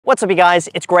What's up, you guys?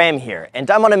 It's Graham here,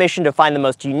 and I'm on a mission to find the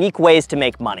most unique ways to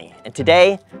make money. And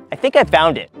today, I think I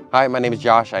found it. Hi, my name is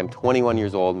Josh. I'm 21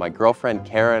 years old. My girlfriend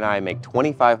Kara and I make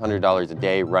 $2,500 a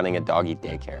day running a doggy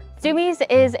daycare. Zoomies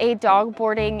is a dog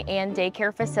boarding and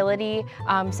daycare facility.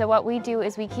 So what we do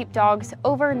is we keep dogs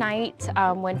overnight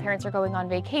when parents are going on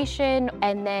vacation,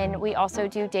 and then we also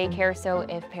do daycare. So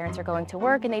if parents are going to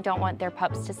work and they don't want their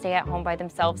pups to stay at home by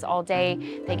themselves all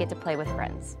day, they get to play with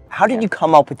friends. How did you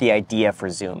come up with the idea for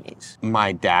Zoomies?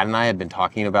 My dad and I had been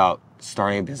talking about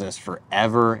starting a business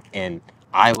forever, and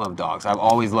I love dogs. I've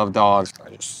always loved dogs.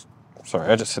 I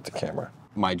just hit the camera.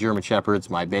 My German Shepherd's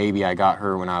my baby. I got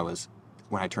her when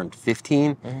I turned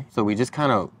 15. So we just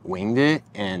kind of winged it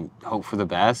and hoped for the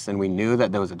best. And we knew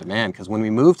that there was a demand because when we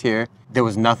moved here, there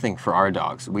was nothing for our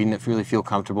dogs. We didn't really feel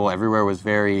comfortable. Everywhere was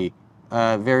very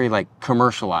like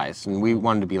commercialized, and we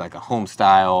wanted to be like a home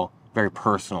style, very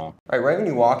personal. All right, right when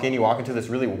you walk into this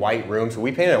really white room. So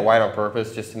we painted it white on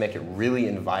purpose just to make it really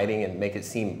inviting and make it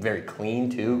seem very clean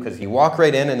too, because you walk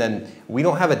right in and then we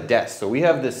don't have a desk. So we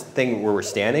have this thing where we're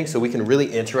standing so we can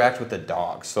really interact with the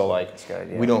dogs. So like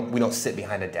we don't sit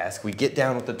behind a desk. We get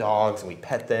down with the dogs and we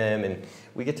pet them, and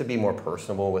we get to be more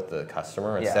personable with the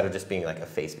customer instead of just being like a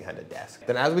face behind a desk.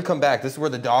 Then as we come back, this is where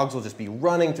the dogs will just be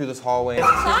running through this hallway.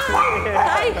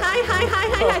 Hi. Hey, come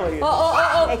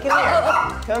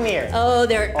here. Come here. Oh,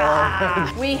 there.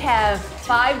 We have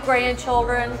 5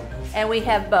 grandchildren, and we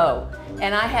have Bo.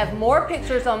 And I have more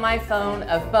pictures on my phone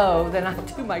of Bo than I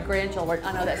do my grandchildren.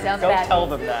 I know that sounds bad. Don't tell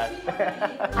them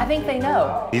that. I think they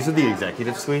know. These are the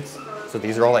executive suites. So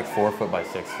these are all like 4 foot by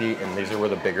 6 feet, and these are where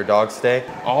the bigger dogs stay.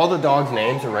 All the dogs'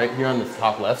 names are right here on this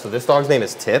top left. So this dog's name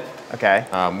is Tip. Okay.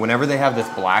 Whenever they have this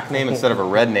black name instead of a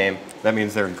red name, that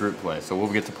means they're in group play. So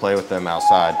we'll get to play with them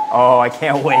outside. Oh, I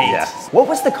can't wait. Yes. What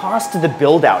was the cost of the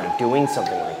build out of doing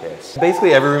something like this?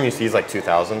 Basically every room you see is like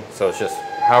 2,000. So it's just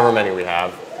however many we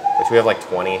have, which we have like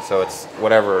 20. So it's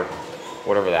whatever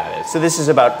that is. So this is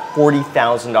about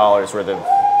 $40,000 worth of...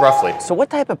 Roughly. So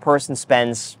what type of person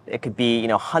spends, it could be,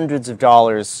 hundreds of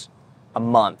dollars a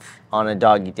month on a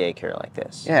doggy daycare like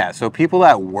this? Yeah, so people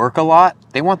that work a lot,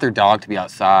 they want their dog to be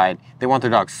outside. They want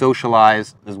their dog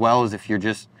socialized, as well as if you're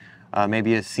just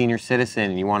maybe a senior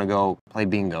citizen and you want to go play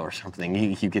bingo or something.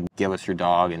 You could give us your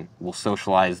dog and we'll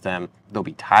socialize them. They'll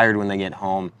be tired when they get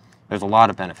home. There's a lot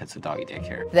of benefits to doggy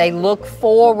daycare. They look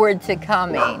forward to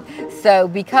coming. So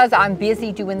because I'm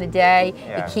busy during the day,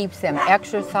 it keeps them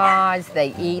exercised,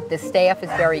 they eat, the staff is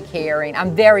very caring.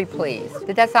 I'm very pleased.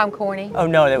 Did that sound corny? Oh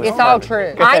no, that was It's all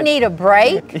true. Go I ahead. need a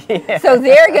break, so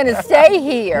they're gonna stay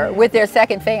here with their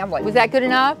second family. Was that good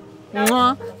enough?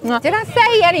 Mwah, mwah. Did I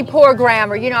say any poor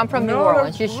grammar? I'm from New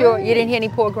Orleans. You sure you didn't hear any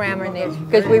poor grammar in there?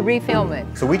 Because we refilm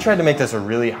it. So we tried to make this a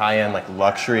really high-end, like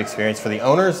luxury experience for the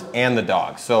owners and the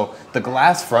dogs. So the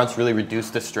glass fronts really reduce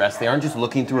the stress. They aren't just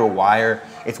looking through a wire.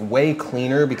 It's way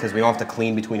cleaner because we don't have to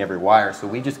clean between every wire. So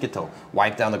we just get to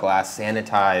wipe down the glass,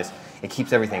 sanitize. It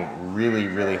keeps everything really,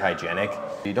 really hygienic.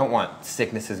 You don't want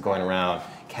sicknesses going around.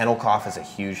 Kennel cough is a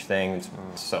huge thing,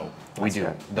 so we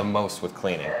do the most with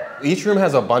cleaning. Each room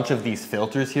has a bunch of these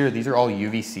filters here. These are all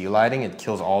UVC lighting. It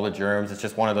kills all the germs. It's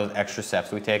just one of those extra steps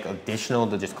we take additional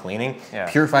to just cleaning.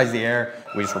 Purifies the air.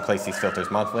 We just replace these filters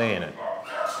monthly, and it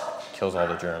kills all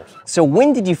the germs. So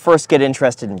when did you first get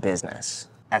interested in business?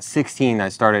 At 16, I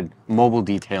started mobile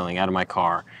detailing out of my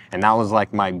car, and that was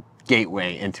like my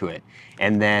gateway into it.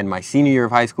 And then my senior year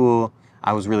of high school,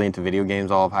 I was really into video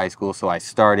games all of high school, so I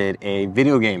started a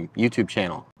video game YouTube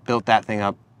channel. Built that thing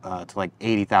up to like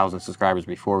 80,000 subscribers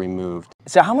before we moved.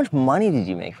 So how much money did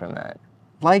you make from that?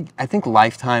 Like, I think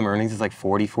lifetime earnings is like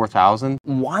 44,000.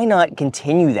 Why not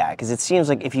continue that? Because it seems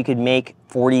like if you could make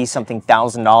 40-something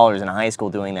thousand dollars in high school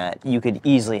doing that, you could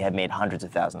easily have made hundreds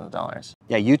of thousands of dollars.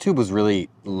 Yeah, YouTube was really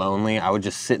lonely. I would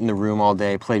just sit in the room all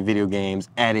day, play video games,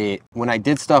 edit. When I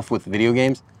did stuff with video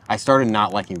games, I started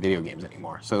not liking video games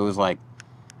anymore. So it was like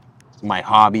my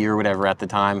hobby or whatever at the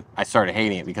time. I started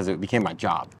hating it because it became my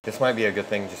job. This might be a good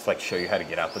thing, just like show you how to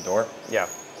get out the door. Yeah.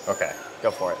 Okay. Go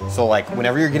for it. So like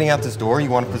whenever you're getting out this door, you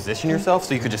want to position yourself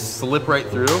so you could just slip right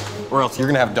through, or else you're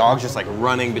gonna have dogs just like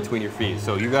running between your feet.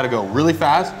 So you gotta go really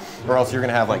fast, or else you're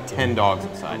gonna have like 10 dogs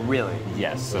inside. Really?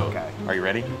 Yes, so are you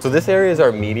ready? So this area is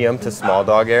our medium to small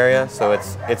dog area. So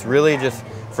it's really just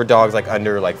for dogs like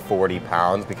under like 40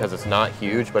 pounds because it's not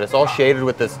huge, but it's all shaded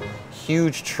with this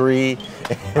huge tree.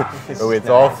 It's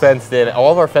all fenced in.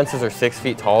 All of our fences are 6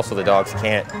 feet tall, so the dogs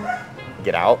can't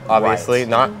get out, obviously.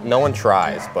 No one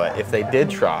tries, but if they did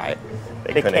try,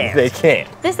 They can't. They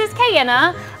can't. This is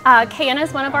Kayana. Kayana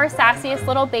is one of our sassiest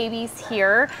little babies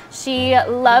here. She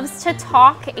loves to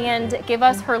talk and give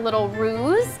us her little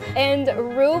ruse. And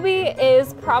Ruby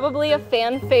is probably a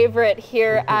fan favorite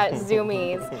here at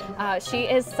Zoomies. She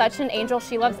is such an angel.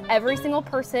 She loves every single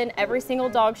person, every single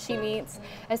dog she meets.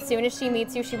 As soon as she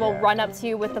meets you, she will run up to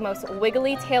you with the most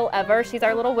wiggly tail ever. She's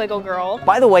our little wiggle girl.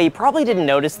 By the way, you probably didn't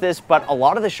notice this, but a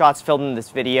lot of the shots filmed in this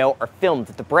video are filmed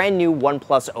at the brand new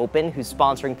OnePlus Open, who's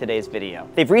sponsoring today's video.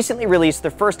 They've recently released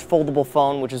their first foldable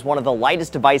phone, which is one of the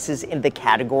lightest devices in the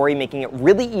category, making it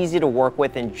really easy to work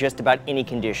with in just about any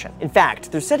condition. In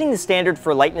fact, they're setting the standard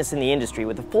for lightness in the industry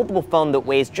with a foldable phone that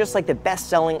weighs just like the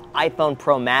best-selling iPhone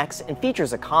Pro Max and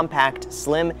features a compact,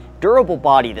 slim, durable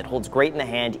body that holds great in the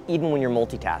hand even when you're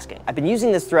multitasking. I've been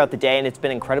using this throughout the day and it's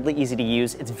been incredibly easy to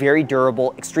use. It's very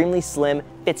durable, extremely slim,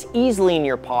 fits easily in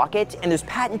your pocket, and there's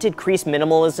patented crease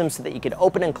minimalism so that you can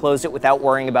open and close it without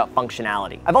worrying about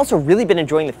functionality. I've also really been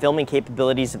enjoying the filming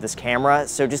capabilities of this camera,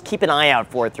 so just keep an eye out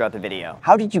for it throughout the video.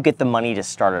 How did you get the money to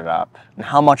start it up, and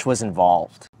how much was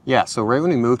involved? Yeah, so right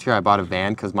when we moved here, I bought a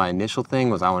van because my initial thing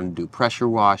was I wanted to do pressure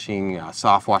washing,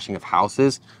 soft washing of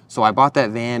houses. So I bought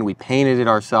that van, we painted it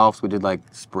ourselves, we did like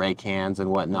spray cans and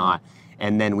whatnot.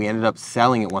 And then we ended up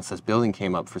selling it once this building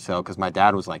came up for sale because my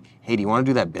dad was like, hey, do you want to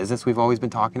do that business we've always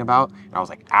been talking about? And I was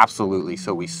like, absolutely.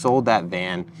 So we sold that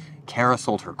van. Kara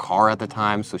sold her car at the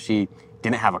time, so she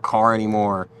didn't have a car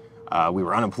anymore. We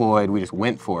were unemployed, we just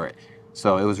went for it.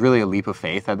 So it was really a leap of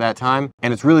faith at that time.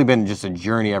 And it's really been just a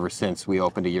journey ever since we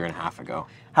opened 1.5 years ago.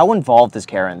 How involved is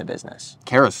Kara in the business?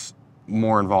 Kara's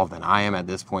more involved than I am at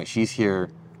this point. She's here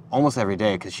almost every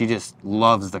day because she just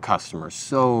loves the customers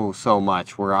so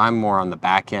much, where I'm more on the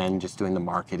back end, just doing the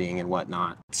marketing and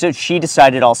whatnot. So she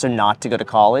decided also not to go to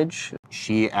college?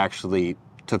 She actually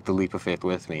took the leap of faith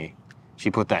with me.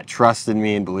 She put that trust in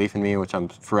me and belief in me, which I'm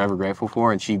forever grateful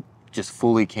for, and she just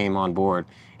fully came on board.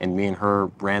 And me and her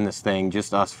ran this thing,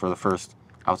 just us, for the first,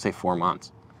 I would say, 4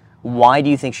 months. Why do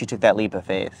you think she took that leap of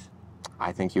faith?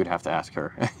 I think you would have to ask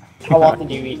her. How often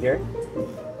do you eat here?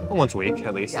 Once a week,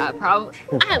 at least. Yeah, probably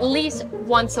at least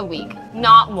once a week,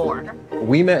 not more.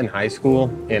 We met in high school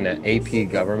in an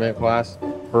AP government class.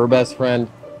 Her best friend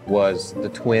was the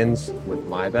twins with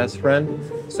my best friend.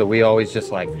 So we always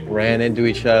just like ran into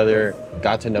each other,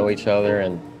 got to know each other,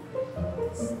 and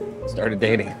started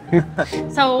dating.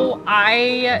 So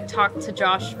I talked to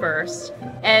Josh first,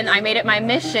 and I made it my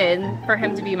mission for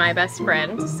him to be my best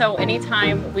friend. So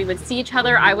anytime we would see each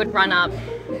other, I would run up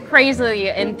crazily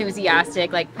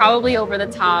enthusiastic, like probably over the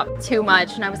top, too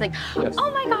much. And I was like, Yes. oh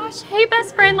my gosh, hey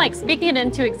best friend, like speaking it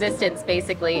into existence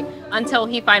basically, until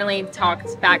he finally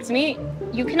talked back to me.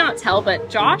 You cannot tell, but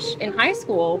Josh in high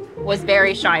school was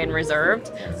very shy and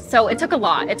reserved. So it took a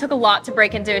lot. It took a lot to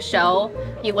break into his shell.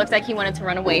 He looked like he wanted to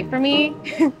run away from me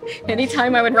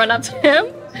anytime I would run up to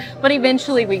him. But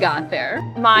eventually we got there.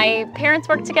 My parents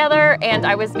worked together and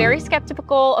I was very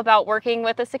skeptical about working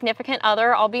with a significant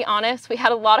other. I'll be honest, we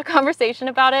had a lot of conversation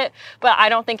about it, but I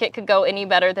don't think it could go any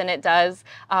better than it does.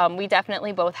 We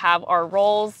definitely both have our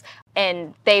roles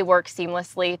and they work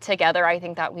seamlessly together. I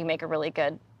think that we make a really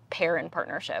good pair in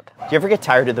partnership. Do you ever get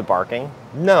tired of the barking?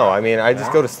 No, I mean, I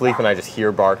just go to sleep and I just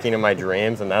hear barking in my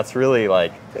dreams, and that's really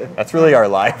our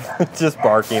life. Just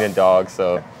barking and dogs,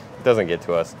 so it doesn't get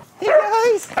to us. Hey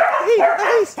guys! Hey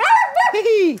guys!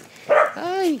 Hey!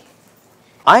 Hi!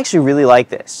 I actually really like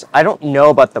this. I don't know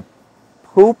about the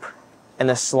poop and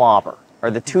the slobber,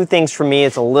 or the two things for me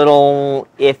it's a little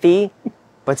iffy,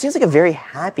 but it seems like a very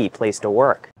happy place to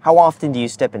work. How often do you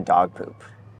step in dog poop?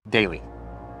 Daily.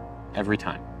 Every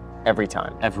time. Every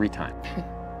time. Every time.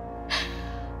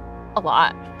 A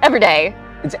lot. Every day.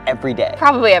 It's every day.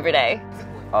 Probably every day.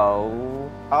 Oh.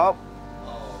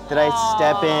 Did I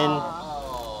step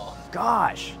in?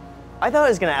 Gosh. I thought I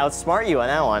was gonna outsmart you on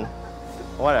that one.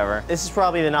 Whatever. This is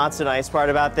probably the not so nice part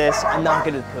about this. I'm not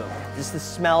good at poop. Just the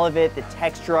smell of it, the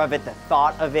texture of it, the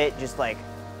thought of it, just like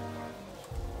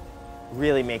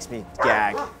really makes me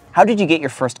gag. How did you get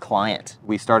your first client?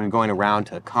 We started going around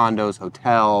to condos,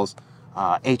 hotels,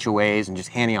 HOAs, and just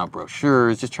handing out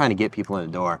brochures, just trying to get people in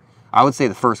the door. I would say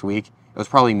the first week, it was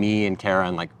probably me and Kara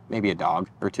and like maybe a dog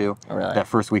or two. Oh, really? That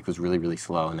first week was really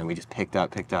slow, and then we just picked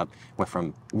up, went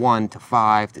from 1 to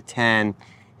 5 to 10,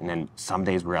 and then some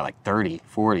days we were at like 30,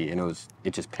 40, and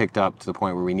it just picked up to the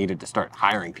point where we needed to start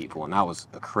hiring people, and that was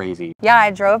a crazy. Yeah,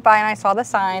 I drove by and I saw the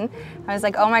sign. I was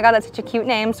like, oh my God, that's such a cute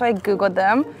name, so I Googled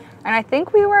them. And I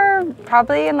think we were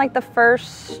probably in like the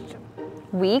first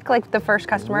week, like the first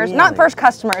customers. Not first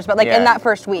customers, but like in that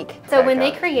first week. So when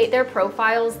they create their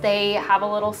profiles, they have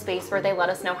a little space where they let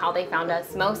us know how they found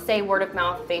us. Most say word of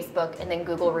mouth, Facebook, and then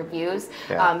Google reviews.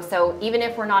 So even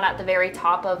if we're not at the very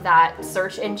top of that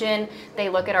search engine, they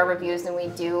look at our reviews, and we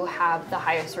do have the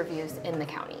highest reviews in the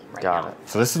county right now.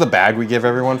 So this is the bag we give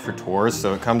everyone for tours.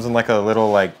 So it comes in like a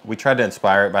little, like, we tried to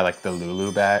inspire it by like the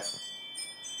Lulu bag.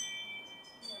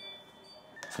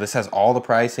 So this has all the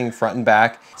pricing front and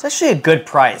back. It's actually a good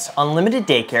price. Unlimited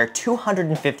daycare,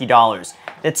 $250.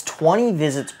 That's 20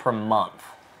 visits per month.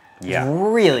 Yeah.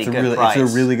 It's It's a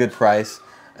really good price,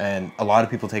 and a lot of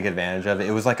people take advantage of it.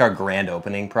 It was like our grand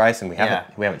opening price, and we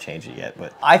haven't changed it yet.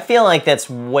 But I feel like that's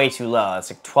way too low. It's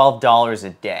like $12 a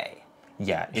day.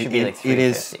 Yeah, it should be like $350. It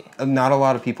is. Not a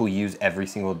lot of people use every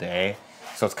single day.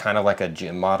 So it's kind of like a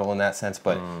gym model in that sense,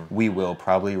 but we will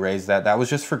probably raise that. That was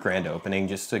just for grand opening,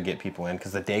 just to get people in,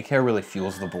 because the daycare really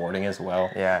fuels the boarding as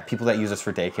well. Yeah. People that use us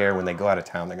for daycare, when they go out of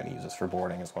town, they're going to use us for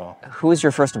boarding as well. Who was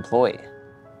your first employee?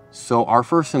 So our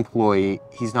first employee,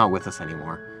 he's not with us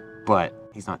anymore, but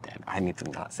he's not dead. I need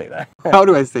to not say that. How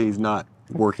do I say he's not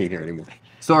working here anymore?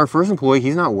 So our first employee,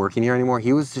 he's not working here anymore.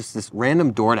 He was just this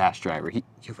random DoorDash driver. You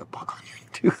have a bug on your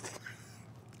tooth.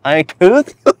 A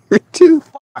tooth? Your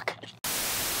tooth. Fuck.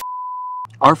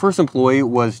 Our first employee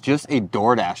was just a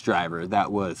DoorDash driver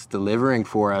that was delivering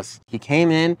for us. He came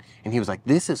in and he was like,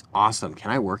 "This is awesome. Can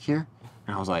I work here?"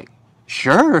 And I was like,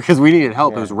 "Sure," because we needed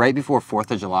help. It was right before 4th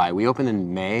of July. We opened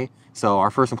in May, so our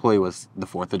first employee was the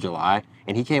 4th of July.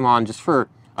 And he came on just for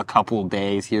a couple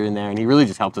days here and there, and he really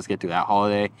just helped us get through that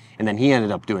holiday. And then he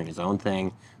ended up doing his own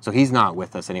thing, so he's not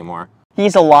with us anymore.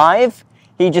 He's alive.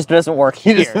 He just doesn't work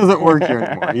here. He just doesn't work here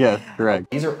anymore. Yes, correct.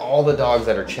 These are all the dogs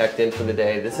that are checked in for the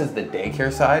day. This is the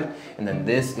daycare side, and then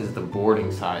this is the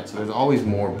boarding side. So there's always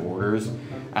more boarders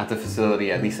at the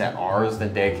facility, at least at ours,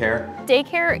 than daycare.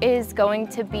 Daycare is going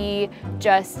to be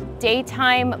just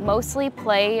daytime, mostly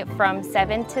play from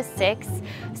 7 to 6.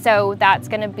 So that's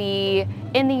going to be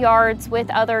in the yards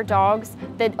with other dogs.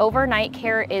 The overnight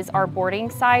care is our boarding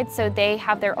side. So they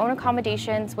have their own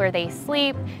accommodations where they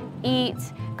sleep, eat,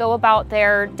 go about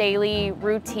their daily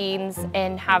routines,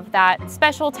 and have that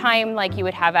special time like you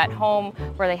would have at home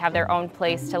where they have their own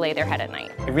place to lay their head at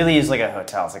night. It really is like a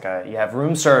hotel. It's like you have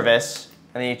room service,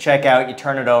 and then you check out, you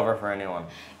turn it over for a new one.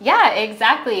 Yeah,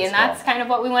 exactly. And that's kind of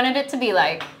what we wanted it to be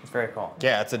like. It's very cool.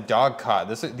 Yeah, it's a dog cot.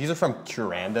 These are from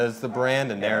Curanda is the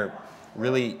brand, and they're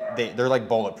really, they're like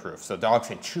bulletproof. So dogs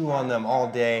can chew on them all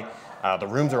day. The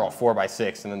rooms are all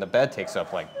 4x6, and then the bed takes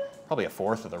up like probably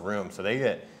 1/4 of the room. So they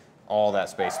get all that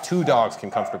space. 2 dogs can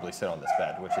comfortably sit on this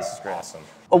bed, which is awesome.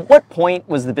 At what point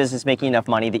was the business making enough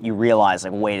money that you realized,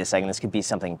 like, wait a second, this could be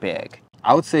something big?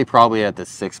 I would say probably at the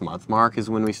 6-month mark is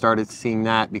when we started seeing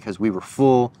that, because we were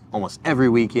full almost every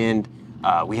weekend.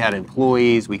 We had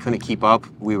employees, we couldn't keep up.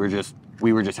 We were just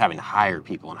having to hire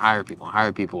people and hire people and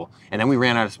hire people. And then we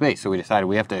ran out of space, so we decided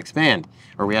we have to expand,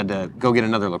 or we had to go get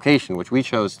another location, which we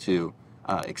chose to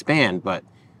expand. But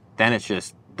then it's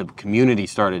just, the community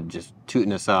started just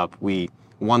tooting us up. We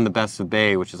won the Best of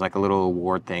Bay, which is like a little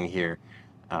award thing here.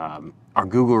 Our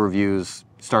Google reviews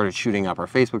started shooting up, our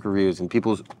Facebook reviews, and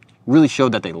people really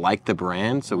showed that they liked the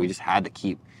brand, so we just had to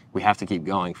keep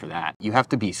going for that. You have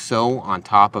to be so on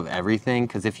top of everything,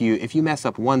 because if you mess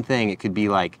up one thing, it could be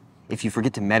like, if you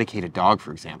forget to medicate a dog,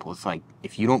 for example, it's like,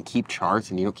 if you don't keep charts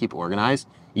and you don't keep organized,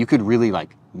 you could really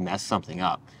like mess something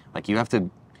up. Like you have to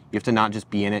not just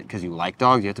be in it because you like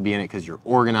dogs, you have to be in it because you're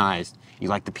organized, you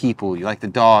like the people, you like the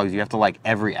dogs, you have to like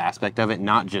every aspect of it,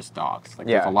 not just dogs. Like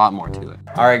there's a lot more to it.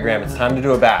 All right, Graham, it's time to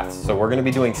do a bath. So we're gonna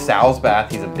be doing Sal's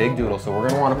bath. He's a big doodle, so we're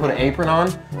gonna wanna put an apron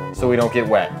on so we don't get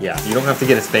wet. Yeah, you don't have to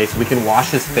get his face. We can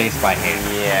wash his face by hand.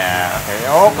 Yeah.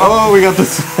 Okay. Oh, we got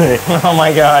this. Oh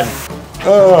my God.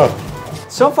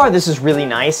 So far, this is really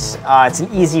nice. It's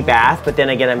an easy bath, but then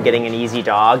again, I'm getting an easy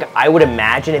dog. I would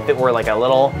imagine if it were like a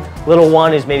little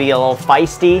one who's maybe a little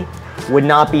feisty, would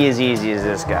not be as easy as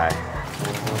this guy.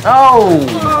 Oh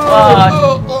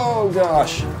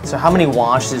gosh. So how many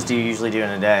washes do you usually do in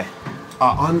a day?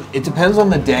 It depends on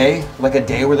the day. Like a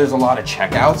day where there's a lot of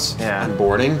checkouts and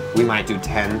boarding, we might do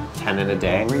 10 in a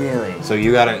day. Really? So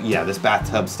you gotta, this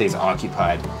bathtub stays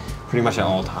occupied pretty much at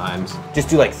all times. Just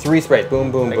do like 3 sprays,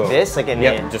 boom, boom, boom. Like this? Like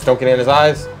just don't get in his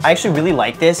eyes. I actually really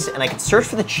like this, and I could search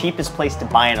for the cheapest place to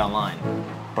buy it online.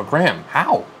 But Graham,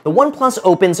 how? The OnePlus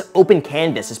Open's Open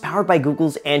Canvas is powered by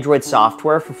Google's Android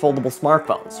software for foldable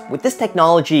smartphones. With this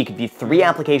technology, you can view 3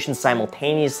 applications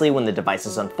simultaneously when the device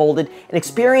is unfolded, an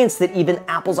experience that even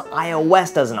Apple's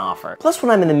iOS doesn't offer. Plus,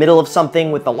 when I'm in the middle of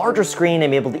something with a larger screen,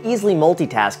 I'm able to easily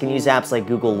multitask and use apps like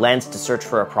Google Lens to search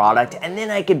for a product, and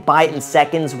then I could buy it in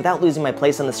seconds without losing my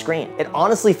place on the screen. It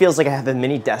honestly feels like I have a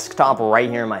mini desktop right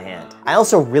here in my hand. I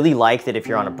also really like that if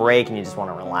you're on a break and you just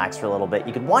want to relax for a little bit,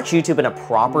 you can watch YouTube in a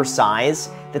proper size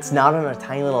that's not on a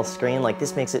tiny little screen. Like,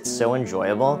 this makes it so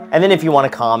enjoyable. And then if you want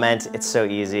to comment, it's so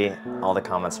easy. All the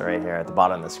comments are right here at the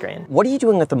bottom of the screen. What are you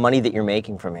doing with the money that you're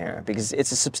making from here? Because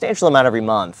it's a substantial amount every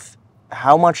month.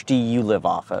 How much do you live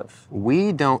off of?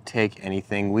 We don't take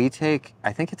anything. We take,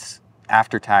 I think it's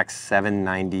after tax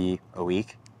 $790 a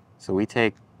week. So we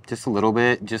take just a little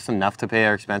bit, just enough to pay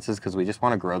our expenses, because we just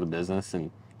want to grow the business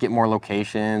and get more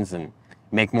locations and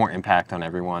make more impact on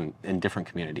everyone in different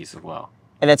communities as well.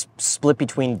 And that's split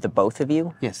between the both of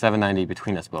you? Yeah, $790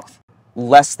 between us both.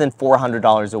 Less than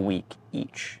 $400 a week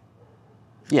each.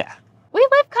 Yeah. We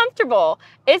live comfortable.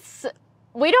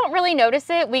 We don't really notice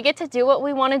it. We get to do what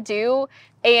we want to do.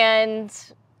 And,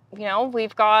 you know,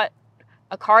 we've got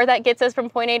a car that gets us from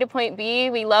point A to point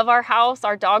B. We love our house.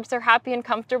 Our dogs are happy and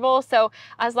comfortable. So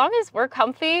as long as we're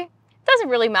comfy, it doesn't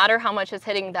really matter how much is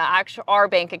hitting our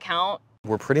bank account.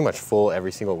 We're pretty much full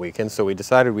every single weekend, so we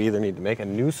decided we either need to make a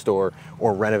new store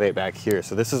or renovate back here.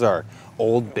 So this is our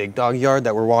old big dog yard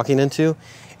that we're walking into,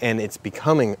 and it's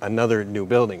becoming another new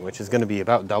building, which is going to be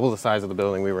about double the size of the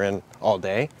building we were in all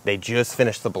day. They just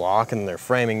finished the block and they're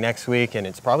framing next week, and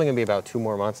it's probably going to be about 2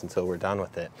 more months until we're done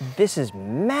with it. This is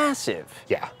massive.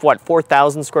 Yeah. What,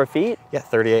 4,000 square feet? Yeah,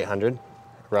 3,800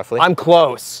 roughly. I'm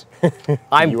close.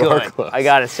 I'm You are good, close. I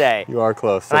gotta say. You are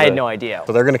close. So I had no idea.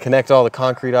 So they're going to connect all the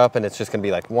concrete up, and it's just going to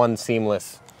be like one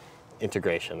seamless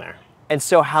integration there. And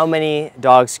so how many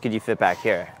dogs could you fit back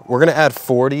here? We're going to add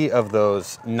 40 of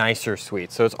those nicer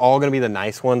suites. So it's all going to be the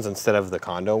nice ones instead of the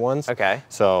condo ones. Okay.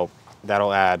 So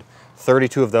that'll add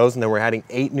 32 of those, and then we're adding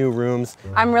 8 new rooms.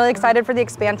 I'm really excited for the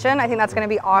expansion. I think that's going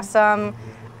to be awesome.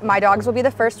 My dogs will be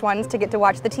the first ones to get to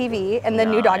watch the TV in the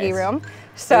new doggy room.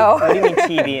 So What do you mean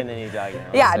TV in the new doggy room?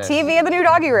 yeah, TV in the new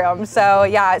doggy room. So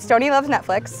yeah, Stoney loves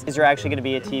Netflix. Is there actually gonna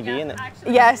be a TV in the...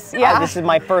 Yes, yeah. This is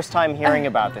my first time hearing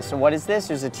about this. So what is this?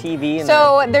 There's a TV in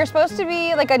So there's supposed to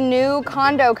be like a new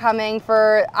condo coming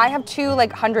for, I have 2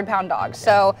 like 100-pound dogs.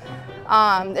 So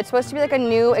it's supposed to be like a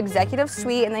new executive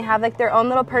suite, and they have like their own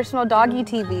little personal doggy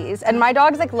TVs. And my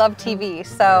dogs like love TV,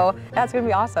 so that's gonna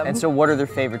be awesome. And so what are their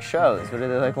favorite shows? What are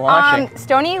they like watching?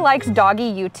 Stoney likes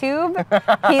doggy YouTube.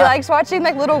 He likes watching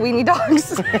like little weenie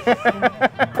dogs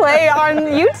play on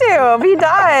YouTube. He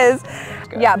does.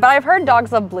 Yeah, but I've heard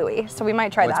dogs love Bluey, so we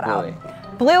might try What's that Bluey?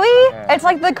 out. Bluey? It's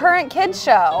like the current kids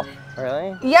show.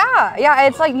 Really? Yeah,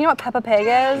 it's like, you know what Peppa Pig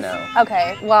is? No.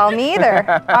 Okay, well, me either.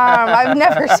 I've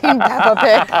never seen Peppa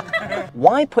Pig.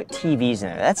 Why put TVs in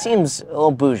it? That seems a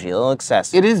little bougie, a little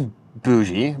excessive. It is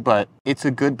bougie, but it's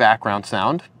a good background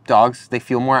sound. Dogs, they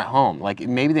feel more at home. Like,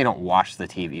 maybe they don't watch the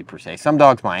TV per se. Some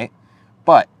dogs might,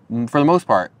 but for the most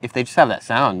part, if they just have that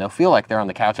sound, they'll feel like they're on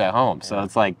the couch at home. So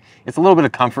it's like, it's a little bit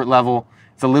of comfort level.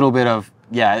 It's a little bit of,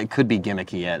 yeah, it could be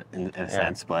gimmicky in a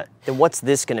sense, but. Then what's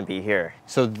this gonna be here?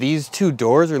 So these 2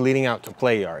 doors are leading out to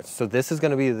play yards. So this is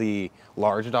gonna be the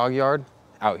large dog yard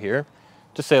out here.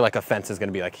 Just say like a fence is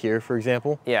gonna be like here, for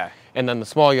example. Yeah. And then the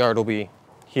small yard will be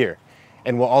here.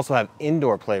 And we'll also have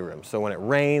indoor playrooms. So when it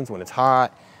rains, when it's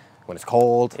hot, when it's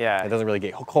cold. Yeah. It doesn't really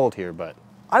get cold here, but.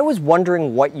 I was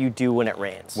wondering what you do when it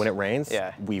rains. When it rains,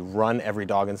 yeah, we run every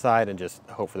dog inside and just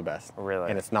hope for the best. Really?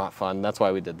 And it's not fun. That's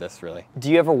why we did this, really. Do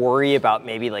you ever worry about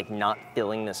maybe like not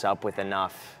filling this up with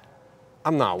enough?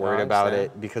 I'm not worried Dogs, about yeah.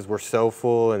 it because we're so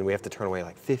full and we have to turn away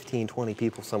like 15, 20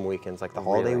 people some weekends, like the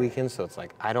holiday weekends. So it's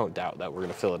like, I don't doubt that we're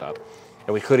gonna fill it up.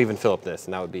 And we could even fill up this,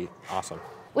 and that would be awesome.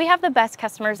 We have the best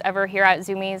customers ever here at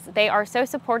Zoomies. They are so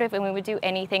supportive, and we would do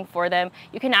anything for them.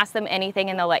 You can ask them anything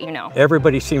and they'll let you know.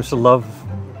 Everybody seems to love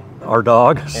our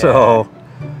dog, so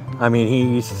I mean,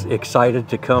 he's excited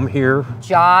to come here.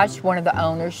 Josh, one of the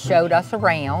owners, showed us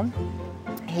around.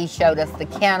 He showed us the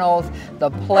kennels,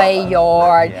 the play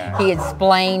yard. He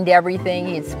explained everything.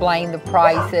 He explained the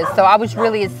prices. So I was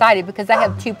really excited because I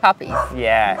have 2 puppies.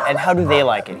 Yeah, and how do they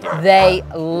like it here? They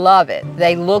love it.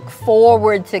 They look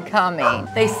forward to coming.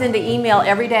 They send an email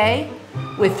every day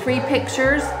with 3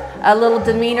 pictures, a little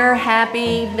demeanor,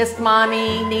 happy, missed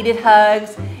mommy, needed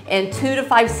hugs, and 2 to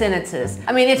 5 sentences.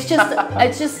 I mean, it's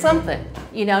just something.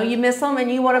 You know, you miss them and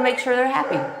you want to make sure they're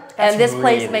happy. And this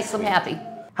place really makes them happy.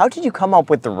 How did you come up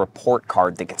with the report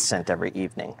card that gets sent every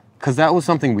evening? Because that was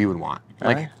something we would want.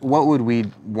 Like, what would we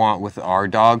want with our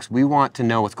dogs? We want to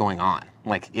know what's going on.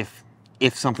 Like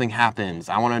if something happens,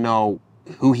 I want to know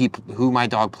who my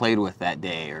dog played with that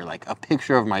day, or like a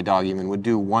picture of my dog even would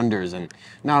do wonders. And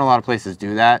not a lot of places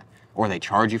do that, or they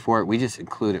charge you for it. We just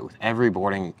include it with every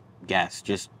boarding guest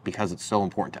just because it's so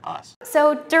important to us.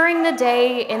 So during the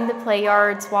day in the play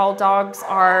yards, while dogs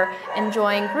are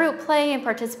enjoying group play and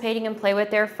participating in play with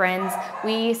their friends,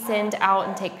 we send out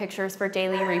and take pictures for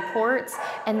daily reports,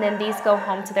 and then these go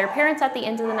home to their parents at the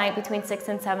end of the night between 6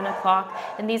 and 7 o'clock,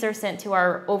 and these are sent to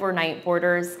our overnight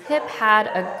boarders. Pip had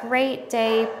a great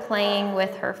day playing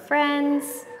with her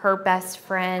friends. Her best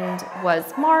friend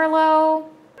was Marlo.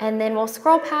 And then we'll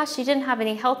scroll past, she didn't have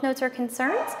any health notes or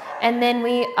concerns. And then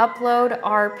we upload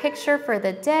our picture for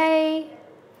the day.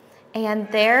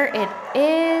 And there it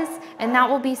is. And that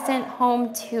will be sent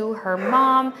home to her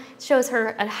mom. It shows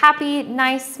her a happy,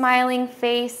 nice, smiling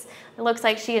face. It looks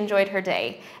like she enjoyed her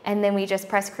day. And then we just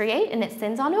press create and it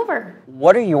sends on over.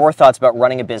 What are your thoughts about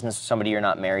running a business with somebody you're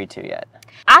not married to yet?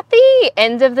 At the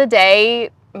end of the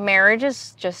day, marriage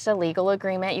is just a legal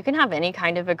agreement. You can have any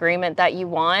kind of agreement that you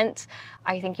want.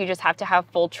 I think you just have to have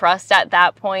full trust at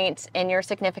that point in your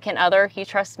significant other. He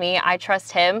trusts me, I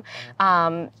trust him.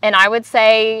 And I would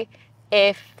say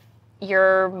if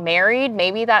you're married,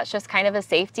 maybe that's just kind of a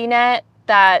safety net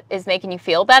that is making you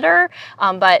feel better.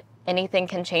 But anything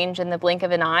can change in the blink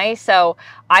of an eye. So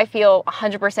I feel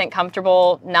 100%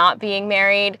 comfortable not being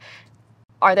married.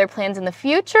 Are there plans in the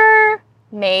future?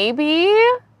 Maybe.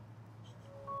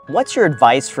 What's your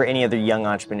advice for any other young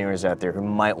entrepreneurs out there who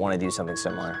might want to do something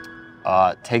similar?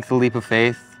 Take the leap of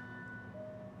faith.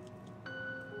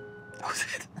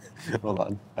 Hold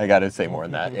on, I gotta say more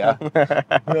than that. Yeah,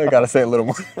 I gotta say a little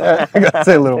more. I gotta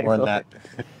say a little more than that.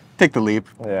 Take the leap.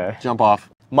 Yeah. Jump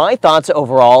off. My thoughts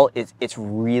overall is it's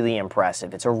really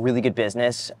impressive. It's a really good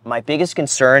business. My biggest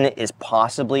concern is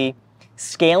possibly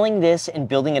scaling this and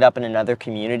building it up in another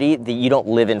community that you don't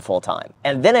live in full time.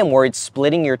 And then I'm worried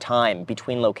splitting your time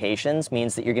between locations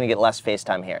means that you're gonna get less face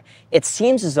time here. It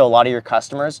seems as though a lot of your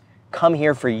customers come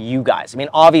here for you guys. I mean,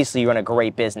 obviously you run a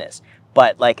great business,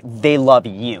 but like they love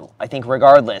you. I think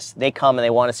regardless, they come and they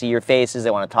wanna see your faces, they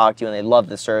wanna talk to you, and they love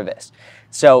the service.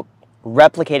 So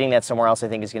replicating that somewhere else, I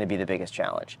think, is gonna be the biggest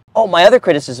challenge. Oh, my other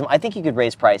criticism, I think you could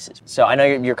raise prices. So I know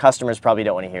your customers probably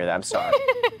don't wanna hear that, I'm sorry.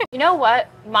 You know what?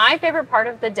 My favorite part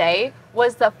of the day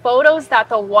was the photos that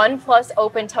the OnePlus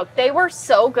Open took. They were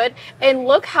so good, and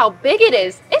look how big it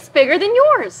is. It's bigger than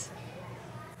yours.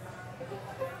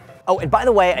 Oh, and by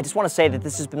the way, I just want to say that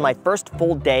this has been my first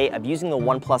full day of using the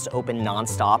OnePlus Open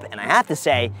nonstop, and I have to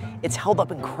say, it's held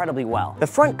up incredibly well. The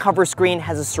front cover screen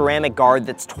has a ceramic guard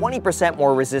that's 20%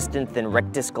 more resistant than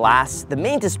Rictus glass. The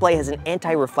main display has an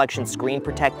anti-reflection screen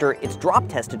protector. It's drop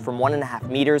tested from 1.5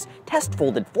 meters, test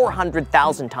folded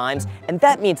 400,000 times, and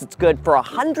that means it's good for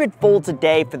 100 folds a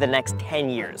day for the next 10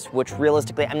 years, which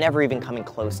realistically, I'm never even coming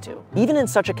close to. Even in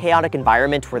such a chaotic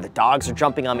environment where the dogs are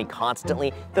jumping on me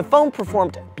constantly, the phone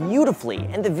performed beautifully,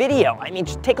 and the video, I mean,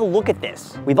 just take a look at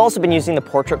this. We've also been using the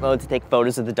portrait mode to take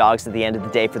photos of the dogs at the end of the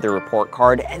day for their report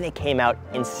card, and they came out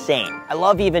insane. I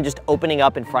love even just opening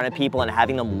up in front of people and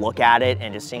having them look at it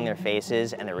and just seeing their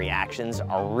faces and their reactions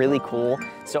are really cool.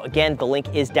 So again, the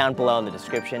link is down below in the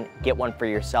description. Get one for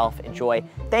yourself, enjoy.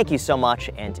 Thank you so much,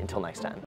 and until next time.